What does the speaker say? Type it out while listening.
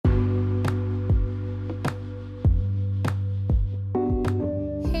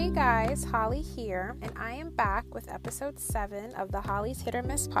guys, Holly here, and I am back with episode 7 of the Holly's Hit or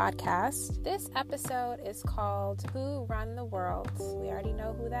Miss podcast. This episode is called Who Run the World? We already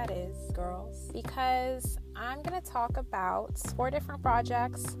know who that is, girls, because I'm going to talk about 4 different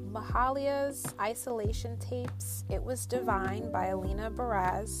projects: Mahalia's Isolation Tapes, It Was Divine by Alina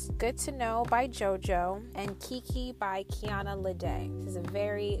Baraz, Good to Know by JoJo, and Kiki by Kiana Lede. This is a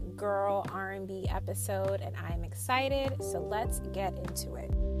very girl R&B episode, and I'm excited, so let's get into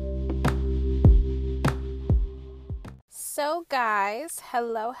it. So guys,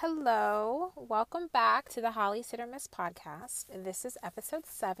 hello. Welcome back to the Holly's Hit or Miss podcast. This is episode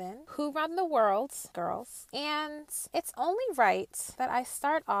 7, Who Run the World, girls. And it's only right that I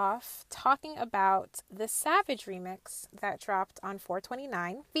start off talking about the Savage remix that dropped on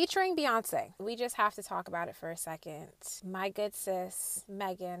 4/29 featuring Beyonce. We just have to talk about it for a second. My good sis,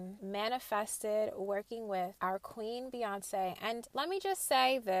 Megan, manifested working with our queen Beyonce. And let me just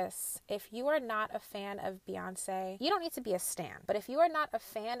say this, if you are not a fan of Beyonce, you don't need to be a stan. But if you are not a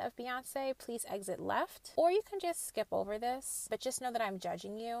fan of Beyonce, please exit left, or you can just skip over this. But just know that I'm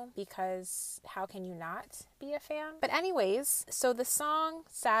judging you, because how can you not be a fan? But anyways, so the song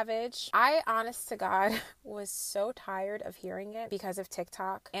Savage, I honest to God was so tired of hearing it because of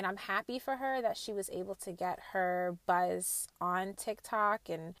TikTok, and I'm happy for her that she was able to get her buzz on TikTok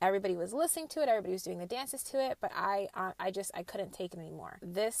and everybody was listening to it, everybody was doing the dances to it, but I couldn't take it anymore.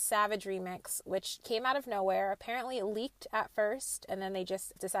 This Savage remix, which came out of nowhere, apparently it leaked at first and then they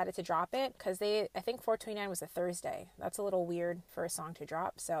just decided to drop it because I think 4/29 was a Thursday. That's a little weird for a song to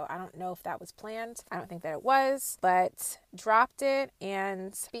drop, so I don't know if that was planned. I don't think that it was, but dropped it.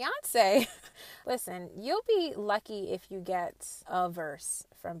 And Beyonce, listen, you'll be lucky if you get a verse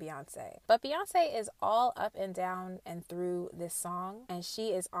from Beyonce. But Beyonce is all up and down and through this song, and she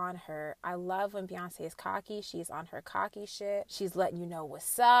is on her. I love when Beyonce is cocky. She's on her cocky shit. She's letting you know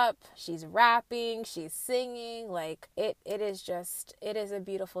what's up. She's rapping. She's singing. Like, it is a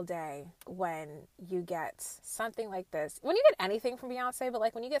beautiful day when you get something like this. When you get anything from Beyonce, but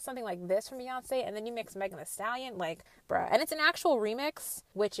like when you get something like this from Beyonce and then you mix Megan Thee Stallion, like, bruh. And it's an actual remix,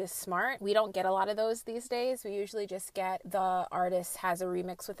 which is smart. We don't get a lot of those these days. We usually just get the artist has a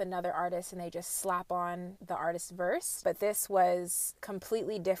remix with another artist and they just slap on the artist's verse. But this was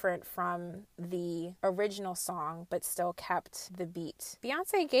completely different from the original song, but still kept the beat.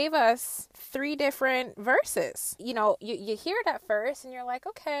 Beyonce gave us 3 different verses. You know, you hear it at first and you're like,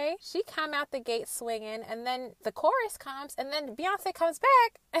 okay, she come out the gate swinging, and then the chorus comes, and then Beyonce comes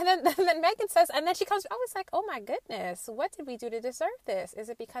back, and then Megan says, and then she comes. I was like, oh my goodness, what did we do to deserve this? Is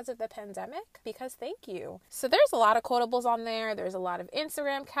it because of the pandemic? Because thank you. So there's a lot of quotables on there. There's a lot of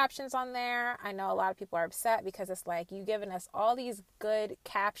Instagram captions on there. I know a lot of people are upset because it's like, you giving us all these good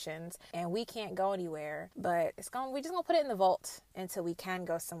captions and we can't go anywhere, but we just gonna put it in the vault until we can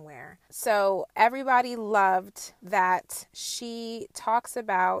go somewhere. So everybody loved that she talks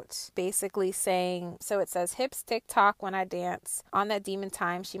about basically saying, so it says, hips TikTok when I dance, on that demon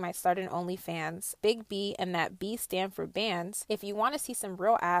time she might start an OnlyFans, Big B and that B stand for bands, if you want to see some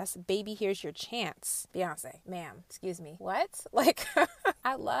real ass, baby, here's your chance. Beyonce, ma'am, excuse me, what? Like,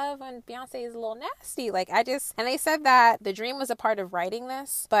 I love when Beyonce is a little nasty. And they said that The Dream was a part of writing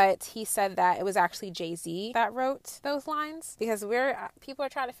this, but he said that it was actually Jay-Z that wrote those lines, because people are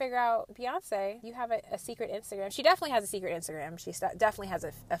trying to figure out, Beyonce, you have a secret Instagram. She definitely has a secret Instagram. She definitely has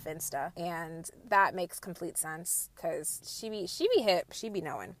a Finsta, and that makes complete sense because she be hip, she be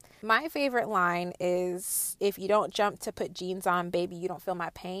knowing. My favorite line is, if you don't jump to put jeans on, baby, you don't feel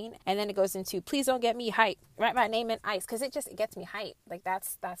my pain. And then it goes into, please don't get me hype, write my name in ice, because it gets me hype. Like,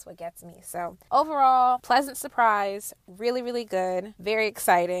 that's what gets me. So overall, pleasant surprise, really, really good, very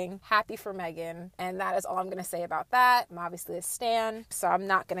exciting, happy for Megan, and that is all I'm gonna say about that. I'm obviously a stan, so I'm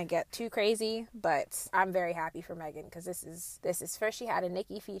not gonna get too crazy, but I'm very happy for Megan because this is first she had a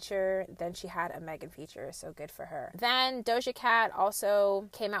Nicki feature, then she had a Megan feature, so good for her. Then Doja Cat also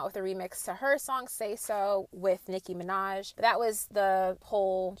came out with a remix to her song Say So with Nicki Minaj. That was the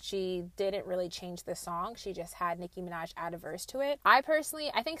whole, she didn't really change the song, she just had Nicki Minaj add a verse to it. I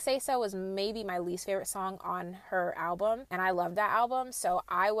think Say So was maybe my least favorite song on her album, and I love that album, so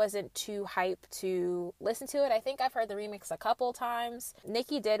I wasn't too hyped to listen to it. I think I've heard the remix a couple times.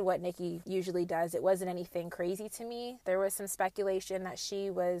 Nicki did what Nicki usually does. It wasn't anything crazy to me. There was some speculation that she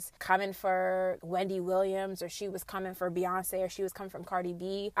was coming for Wendy Williams, or she was coming for Beyonce, or she was coming from Cardi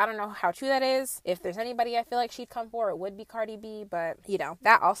B. I don't know how true that is. If there's anybody I feel like she'd come for, it would be Cardi B, but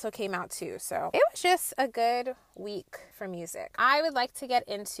that also came out too. So it was just a good week for music. I would like like to get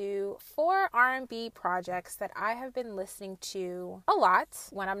into 4 R&B projects that I have been listening to a lot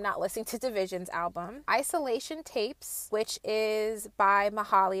when I'm not listening to Division's album. Isolation Tapes, which is by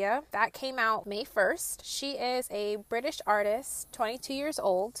Mahalia. That came out May 1st. She is a British artist, 22 years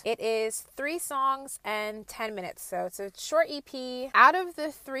old. It is 3 songs and 10 minutes, so it's a short EP. Out of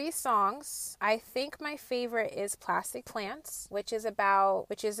the 3 songs, I think my favorite is Plastic Plants, which is about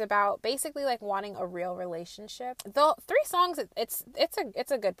basically like wanting a real relationship. Though 3 songs,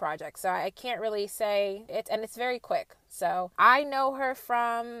 it's a good project, so I can't really say it, and it's very quick. So I know her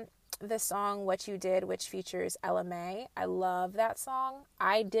from the song What You Did, which features Ella Mai. I love that song.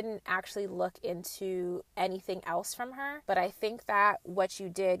 I didn't actually look into anything else from her, but I think that What You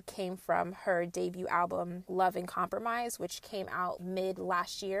Did came from her debut album Love and Compromise, which came out mid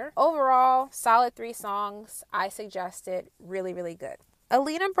last year. Overall, solid 3 songs. I suggest it. Really, really good.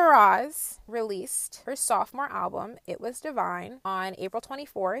 Alina Baraz released her sophomore album, It Was Divine, on April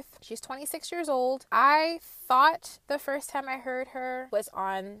 24th. She's 26 years old. I thought the first time I heard her was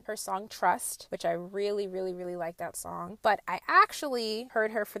on her song Trust, which I really, really, really like that song. But I actually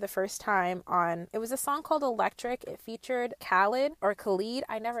heard her for the first time on, it was a song called Electric. It featured Khalid or Khalid.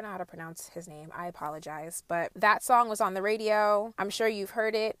 I never know how to pronounce his name. I apologize. But that song was on the radio. I'm sure you've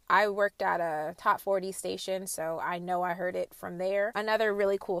heard it. I worked at a top 40 station, so I know I heard it from there. Another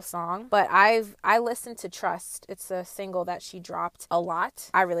really cool song, but I listened to Trust. It's a single that she dropped a lot.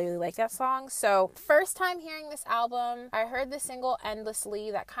 I really, really like that song. So first time hearing this album, I heard the single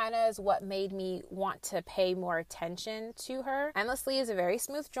Endlessly. That kind of is what made me want to pay more attention to her. Endlessly is a very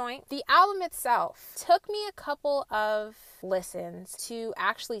smooth joint. The album itself took me a couple of listens to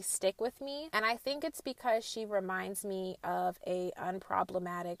actually stick with me, and I think it's because she reminds me of a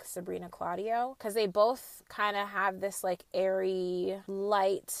unproblematic Sabrina Claudio, because they both kind of have this like airy,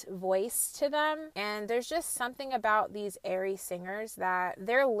 light voice to them, and there's just something about these airy singers that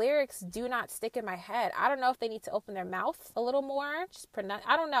their lyrics do not stick in my head. I don't know if they need to open their mouth a little more, just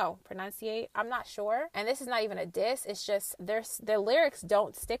pronunciate, I'm not sure. And this is not even a diss, it's just their lyrics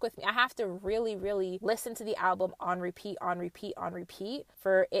don't stick with me. I have to really, really listen to the album on repeat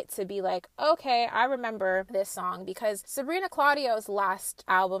for it to be like, okay, I remember this song. Because Sabrina Claudio's last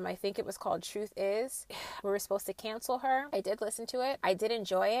album, I think it was called Truth Is, we were supposed to cancel her. I did listen to it. I did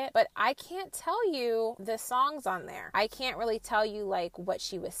enjoy it, but I can't tell you the songs on there. I can't really tell you like what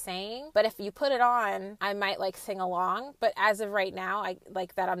she was saying, but if you put it on, I might like sing along. But as of right now, I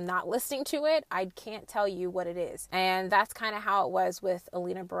like that I'm not listening to it, I can't tell you what it is. And that's kind of how it was with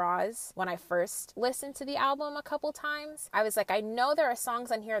Alina Baraz. When I first listened to the album a couple times, I was like, I know there are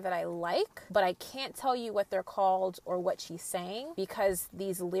songs on here that I like, but I can't tell you what they're called or what she's saying because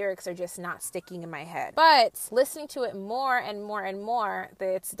these lyrics are just not sticking in my head. But listening to it more and more and more,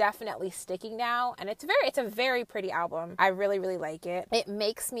 it's definitely sticking now, and it's a very pretty album. I really, really like it. It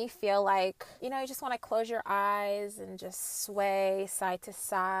makes me feel like, you just want to close your eyes and just sway side to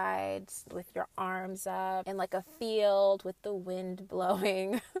side with your arms up in like a field with the wind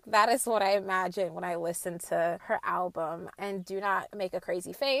blowing. That is what I imagine when I listen to her album. And do not make a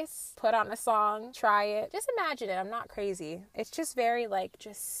crazy face. Put on a song, try it. Just imagine it. I'm not crazy. It's just very like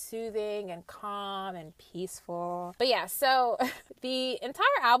just soothing and calm and peaceful. But yeah, so the entire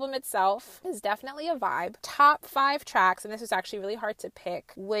album itself is definitely a vibe. Top 5 tracks, and this was actually really hard to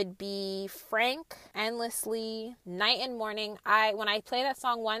pick, would be Frank, Endlessly, Night and Morning. When I play that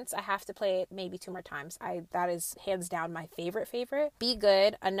song once, I have to play it maybe 2 more times. That is hands down my favorite. Be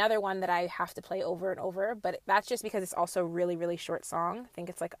Good, another one that I have to play over and over, but that's just because it's also a really, really short song. I think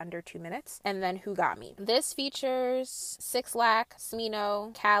it's like under 2 minutes. And then Who Got Me. This features 6 Lack,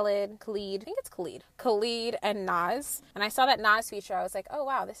 Smino, Khalid, Khalid, I think it's Khalid and Nas. And I saw that Nas feature. I was like, oh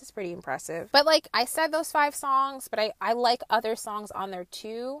wow, this is pretty impressive. But like I said, those 5 songs, but I like other songs on there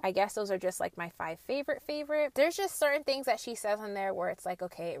too. I guess those are just like my 5 favorite. There's just certain things that she says on there where it's like,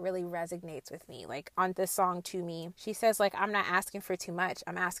 okay, it really resonates with me. Like on this song To Me, she says like, I'm not asking for too much.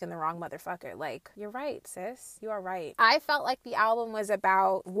 I'm asking the wrong motherfucker. Like, you're right, sis. You are right. I felt like the album was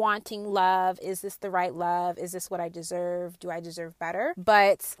about wanting love. Is this the right love? Is this what I deserve? Do I deserve better?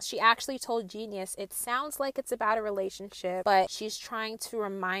 But she actually told Genius, it sounds like it's about a relationship, but she's trying to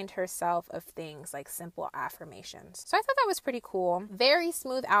remind herself of things like simple affirmations. So I thought that was pretty cool. Very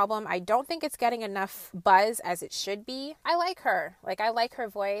smooth album. I don't think it's getting enough buzz as it should be. I like her. I like her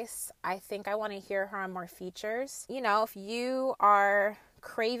voice. I think I want to hear her on more features. If you are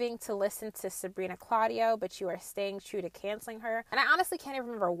craving to listen to Sabrina Claudio, but you are staying true to canceling her. And I honestly can't even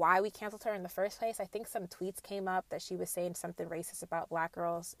remember why we canceled her in the first place. I think some tweets came up that she was saying something racist about Black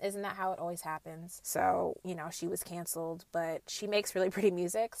girls. Isn't that how it always happens? So, she was canceled, but she makes really pretty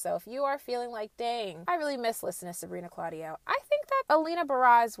music. So if you are feeling like, dang, I really miss listening to Sabrina Claudio, I think that Alina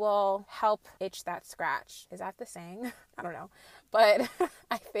Baraz will help itch that scratch. Is that the saying? I don't know. But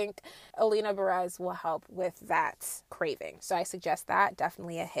I think Alina Baraz will help with that craving. So I suggest that.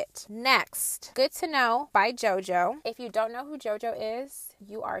 Definitely a hit. Next, Good to Know by JoJo. If you don't know who JoJo is,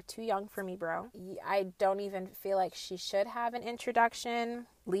 you are too young for me, bro. I don't even feel like she should have an introduction.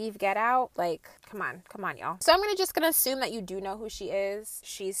 Leave, Get Out. Like, come on, y'all. So I'm just gonna assume that you do know who she is.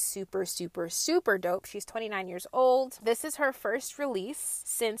 She's super, super, super dope. She's 29 years old. This is her first release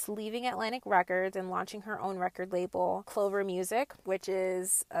since leaving Atlantic Records and launching her own record label, Clover Music, which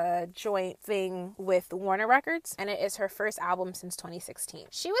is a joint thing with Warner Records, and it is her first album since 2016.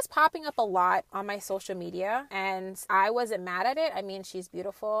 She was popping up a lot on my social media, and I wasn't mad at it. I mean, she's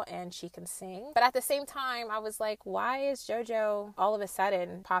beautiful and she can sing, but at the same time, I was like, why is JoJo all of a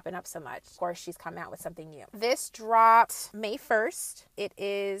sudden popping up so much? Of course, she's coming out with something new. This dropped May 1st. It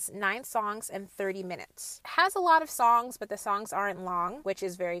is 9 songs and 30 minutes. It has a lot of songs, but the songs aren't long, which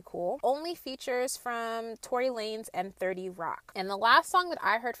is very cool. Only features from Tory Lanez and 30 Rock. And the last song that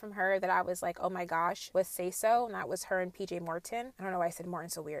I heard from her that I was like, oh my gosh, was Say So, and that was her and PJ Morton. I don't know why I said Morton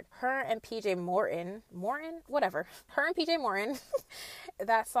so weird. Her and PJ Morton, whatever. Her and PJ Morton.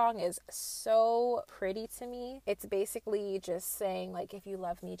 That song is so pretty to me. It's basically just saying, like, if you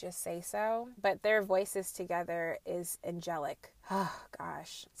love me, just say so. But their voices together is angelic. Oh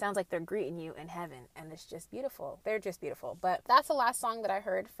gosh, sounds like they're greeting you in heaven, and it's just beautiful. They're just beautiful. But that's the last song that I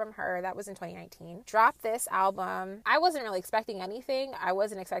heard from her. That was in 2019. Dropped this album. I wasn't really expecting anything. I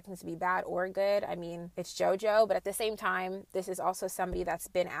wasn't expecting it to be bad or good. I mean, it's JoJo, but at the same time, this is also somebody that's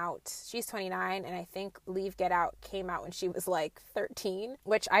been out. She's 29, and I think Leave, Get Out came out when she was like 13,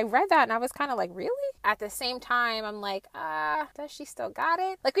 which I read that and I was kind of like, really? At the same time, I'm like, does she still got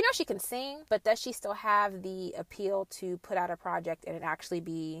it? Like, we know she can sing, but does she still have the appeal to put out a project and it actually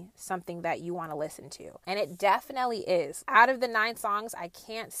be something that you want to listen to? And it definitely is. Out of the 9 songs, I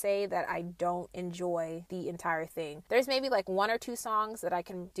can't say that I don't enjoy the entire thing. There's maybe like 1 or 2 songs that I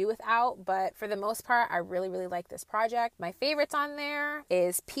can do without, but for the most part, I really, really like this project. My favorites on there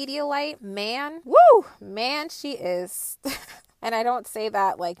is Pedialyte, Man. Woo! Man, she is... And I don't say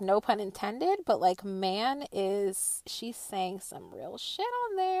that like no pun intended, but like she's saying some real shit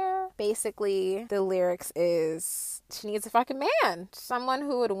on there. Basically, the lyrics is she needs a fucking man. Someone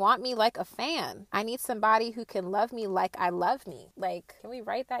who would want me like a fan. I need somebody who can love me like I love me. Like, can we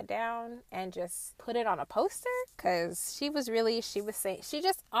write that down and just put it on a poster? Because she was saying,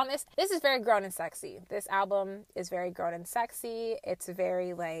 this is very grown and sexy. This album is very grown and sexy. It's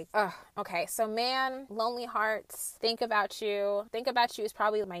very like, okay. So Man, Lonely Hearts, Think About You. Think About You is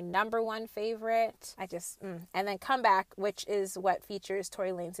probably my number 1 favorite. And then Comeback, which is what features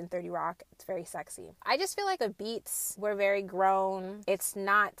Tory Lanez and 30 Rock. It's very sexy. I just feel like the beats were very grown. It's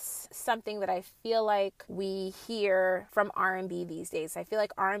not something that I feel like we hear from R&B these days. I feel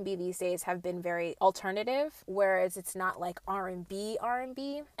like R&B these days have been very alternative, whereas it's not like R&B.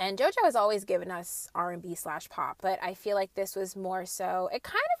 And JoJo has always given us R&B/pop, but I feel like this was more so, it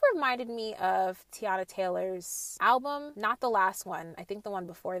kind of reminded me of Tiana Taylor's album, not the last one, I think the one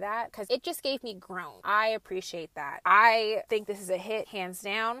before that, because it just gave me grown. I appreciate that. I think this is a hit, hands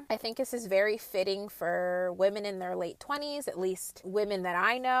down. I think this is very fitting for women in their late 20s, at least women that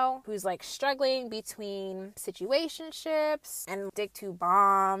I know, who's like struggling between situationships and dick to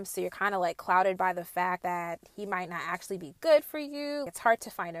bombs. So you're kind of like clouded by the fact that he might not actually be good for you. It's hard to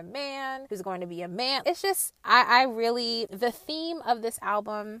find a man who's going to be a man. It's just, I really, the theme of this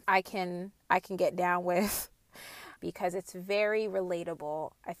album, I can get down with because it's very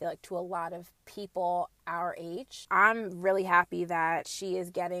relatable, I feel like, to a lot of people our age. I'm really happy that she is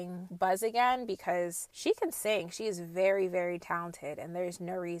getting buzz again because she can sing. She is very, very talented, and there's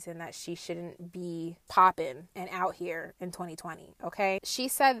no reason that she shouldn't be popping and out here in 2020, okay? She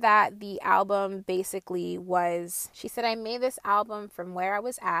said that the album basically she said, I made this album from where I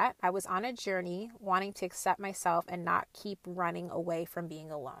was at. I was on a journey wanting to accept myself and not keep running away from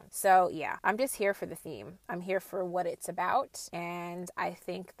being alone. So yeah, I'm just here for the theme. I'm here for what it's about, and I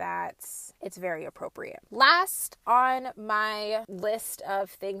think that it's very appropriate. Last on my list of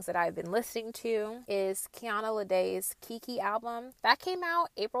things that I've been listening to is Kiana Ledé's Kiki album. That came out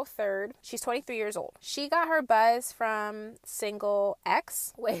April 3rd. She's 23 years old. She got her buzz from single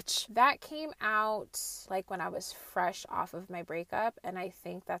X, which that came out like when I was fresh off of my breakup, and I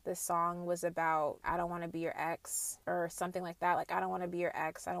think that this song was about I don't want to be your ex or something like that. Like, I don't want to be your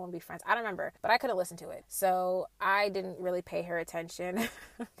ex, I don't want to be friends. I don't remember, but I couldn't listen to it. So I didn't really pay her attention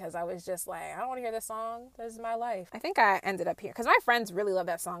because I was just like, I don't want to hear this song. song. This is my life. I think I ended up here because my friends really love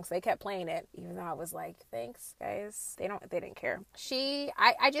that song, so they kept playing it, even though I was like, thanks guys. They didn't care.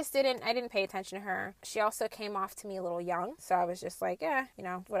 I didn't pay attention to her. She also came off to me a little young, so I was just like,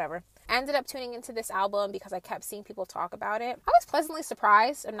 whatever. Ended up tuning into this album because I kept seeing people talk about it. I was pleasantly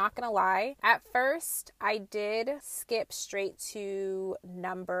surprised, I'm not gonna lie. At first, I did skip straight to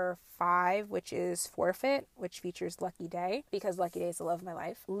number 5, which is Forfeit, which features Lucky Daye, because Lucky Daye is the love of my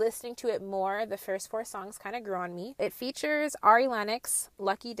life. Listening to it more, the first 4 songs kind of grew on me. It features Ari Lennox,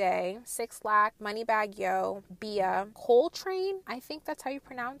 Lucky Daye, Six Lack, Moneybagg Yo, Bia, Coltrane, I think that's how you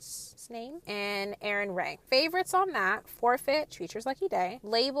pronounce his name, and Aaron Ray. Favorites on that: Forfeit, which features Lucky Daye;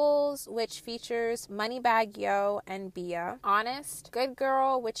 Labels, which features Moneybagg Yo and Bia; Honest; Good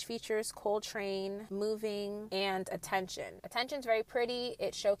Girl, which features Coltrane, Moving, and Attention. Attention's very pretty.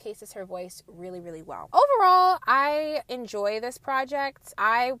 It showcases her voice really, really well. Overall, I enjoy this project.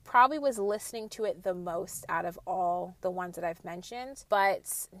 I probably was listening to it the most out of all the ones that I've mentioned,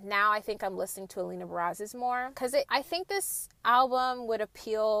 but now I think I'm listening to Alina Baraz's more, because I think this album would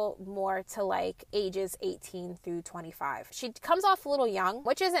appeal more to like ages 18 through 25. She comes off a little young,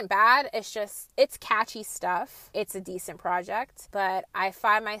 which isn't bad. It's catchy stuff. It's a decent project, but I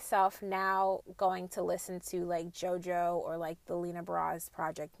find myself now going to listen to like JoJo or like the Alina Baraz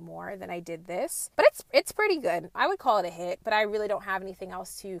project more than I did this. But it's pretty good. I would call it a hit, but I really don't have anything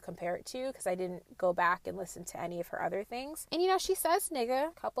else to compare it to because I didn't go back and listen to any of her other things. And she says nigga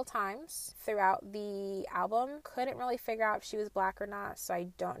a couple times throughout the album. Couldn't really figure out if she was black or not, so I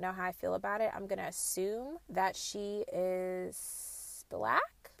don't know how I feel about it. I'm gonna assume that she is black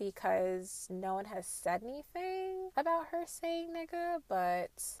because no one has said anything about her saying nigga,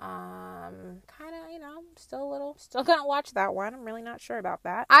 but kind of, still gonna watch that one. I'm really not sure about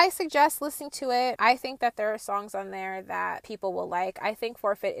that. I suggest listening to it. I think that there are songs on there that people will like. I think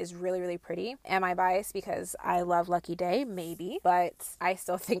Forfeit is really, really pretty. Am I biased because I love Lucky Daye? Maybe, but I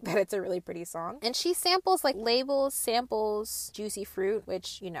still think that it's a really pretty song. And she samples like Labels, samples Juicy Fruit,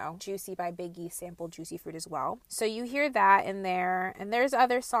 which, Juicy by Biggie sampled Juicy Fruit as well. So you hear that in there, and there's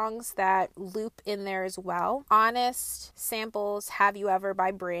other songs that loop in there as well. Honest samples Have You Ever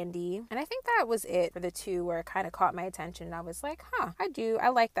by Brandy, and I think that was it for the 2 where it kind of caught my attention, and I was like, I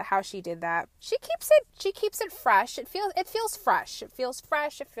like how she did that. She keeps it fresh. It feels fresh. It feels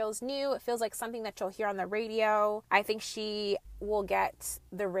fresh. It feels new. It feels like something that you'll hear on the radio. I think she will get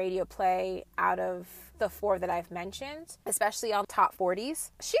the radio play out of the 4 that I've mentioned, especially on top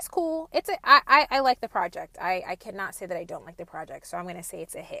 40s. She's cool. I like the project. I cannot say that I don't like the project, so I'm going to say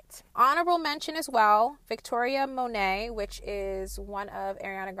it's a hit. Honorable mention as well, Victoria Monet, which is one of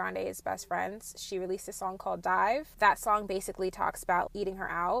Ariana Grande's best friends. She released a song called Dive. That song basically talks about eating her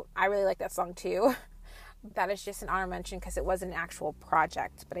out. I really like that song too. That is just an honorable mention because it wasn't an actual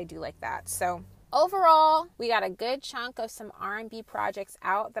project, but I do like that. So overall, we got a good chunk of some R&B projects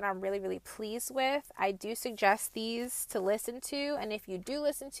out that I'm really, really pleased with. I do suggest these to listen to, and if you do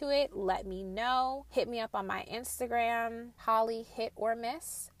listen to it, let me know. Hit me up on my Instagram, Holly Hit or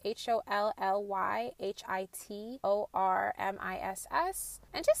Miss, HOLLYHITORMISS,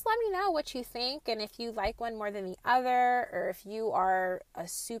 and just let me know what you think, and if you like one more than the other, or if you are a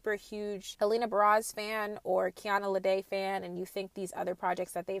super huge Alina Baraz fan or Kiana Lede fan and you think these other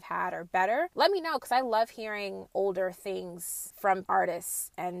projects that they've had are better. Let me know, because I love hearing older things from artists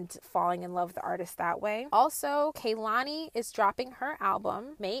and falling in love with the artist that way. Also, Kehlani is dropping her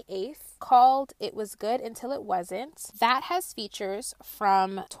album May 8th called It Was Good Until It Wasn't. That has features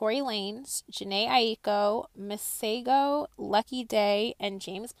from Tory Lanez, Jhené Aiko, Masego, Lucky Daye, and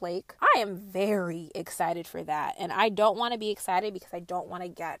James Blake. I am very excited for that, and I don't want to be excited because I don't want to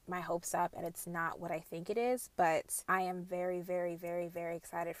get my hopes up and it's not what I think it is, but I am very, very, very, very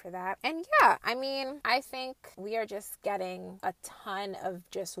excited for that. And yeah, I think we are just getting a ton of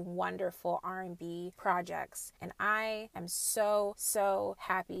just wonderful R&B projects, and I am so, so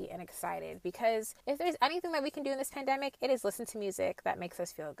happy and excited, because if there's anything that we can do in this pandemic, it is listen to music that makes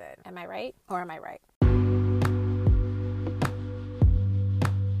us feel good. Am I right? Or am I right?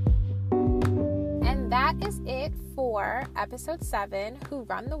 And that is it for episode 7, Who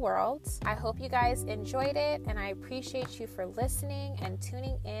Run the World. I hope you guys enjoyed it, and I appreciate you for listening and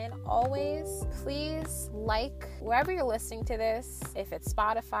tuning in always. Please like wherever you're listening to this. If it's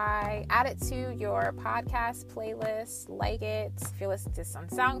Spotify, add it to your podcast playlist, like it. If you're listening to this on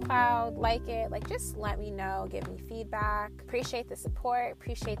SoundCloud, like it. Just let me know, give me feedback. Appreciate the support,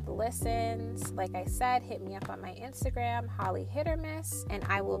 appreciate the listens. Like I said, hit me up on my Instagram, Holly Hit or Miss, and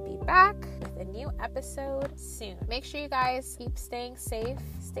I will be back with a new episode soon. make sure you guys keep staying safe,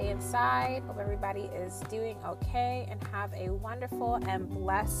 stay inside. Hope everybody is doing okay, and have a wonderful and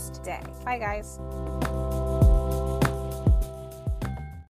blessed day. Bye, guys.